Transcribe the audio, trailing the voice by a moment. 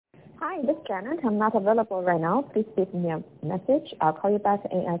Hi, this is Janet. I'm not available right now. Please leave me a message. I'll call you back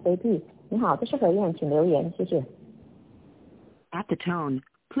ASAP. 你好，这是何燕，请留言，谢谢。 At the tone,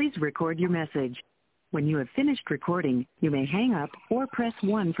 please record your message. When you have finished recording, you may hang up or press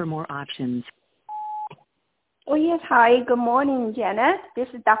 1 for more options. Oh, yes. Hi. Good morning, Janet. This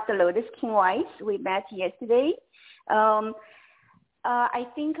is Dr. Lotus King-Weiss. We met yesterday. I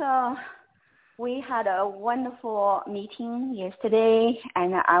think we had a wonderful meeting yesterday,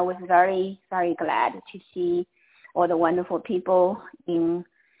 and I was very, very glad to see all the wonderful people in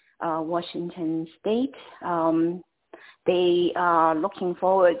Washington State. They are looking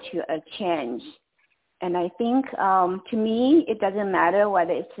forward to a change. And I think, to me, it doesn't matter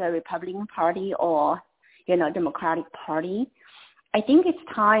whether it's a Republican Party or, Democratic Party. I think it's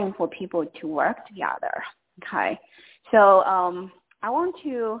time for people to work together. Okay. So I want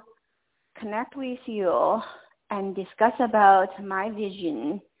to connect with you and discuss about my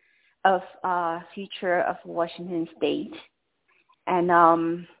vision of future of Washington State. And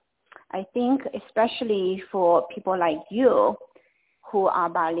I think especially for people like you who are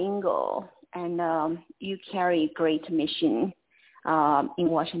bilingual and you carry great mission in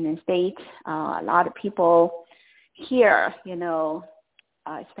Washington State. A lot of people here,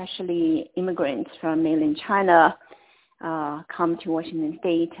 especially immigrants from mainland China, come to Washington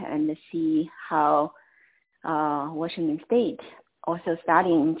State and see how Washington State also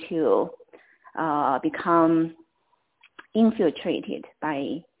starting to become infiltrated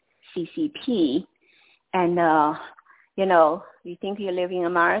by CCP. And, you think you live in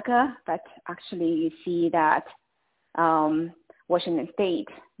America, but actually you see that Washington State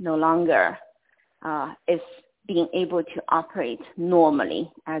no longer is being able to operate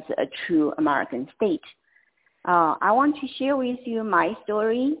normally as a true American state. I want to share with you my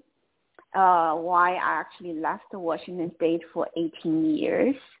story, why I actually left Washington State for 18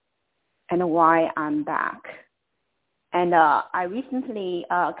 years and why I'm back. And I recently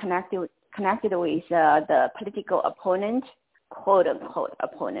connected with the political opponent, quote-unquote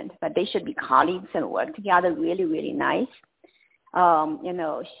opponent, but they should be colleagues and work together really, really nice.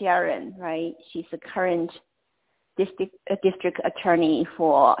 Sharon, right? She's the current district attorney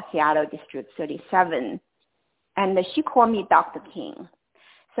for Seattle District 37. And she called me Dr. King.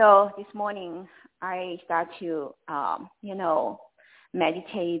 So this morning I start to,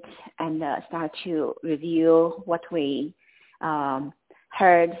 meditate and start to review what we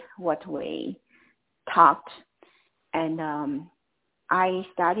heard, what we talked. And I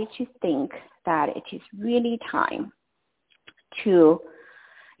started to think that it is really time to,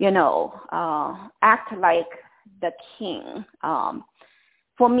 act like the king.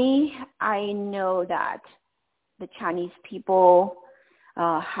 For me, I know that the Chinese people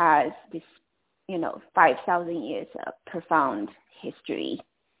has this, 5,000 years of profound history,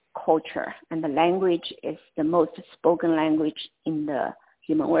 culture, and the language is the most spoken language in the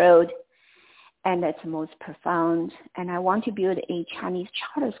human world, and it's most profound. And I want to build a Chinese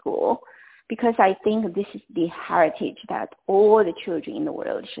charter school because I think this is the heritage that all the children in the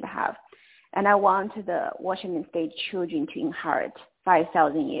world should have. And I want the Washington State children to inherit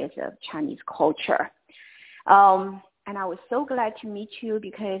 5,000 years of Chinese culture. And I was so glad to meet you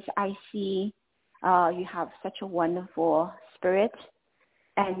because I see you have such a wonderful spirit,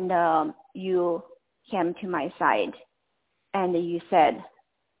 and you came to my side and you said,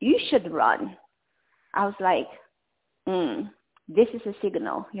 you should run. I was like, this is a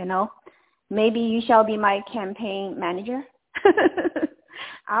signal, Maybe you shall be my campaign manager.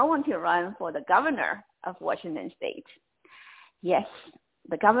 I want to run for the governor of Washington State. Yes,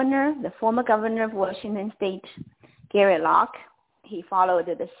 the former governor of Washington State, Gary Locke, he followed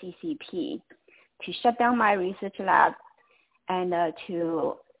the CCP to shut down my research lab and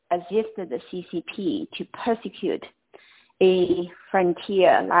to assist the CCP to persecute a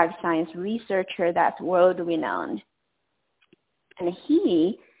frontier life science researcher that's world-renowned. And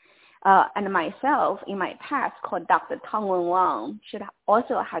he and myself in my past called Dr. Tang Wen Wang should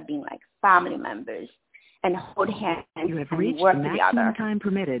also have been like family members and hold hands and work together. You have reached the maximum time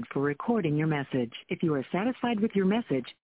permitted for recording your message. If you are satisfied with your message,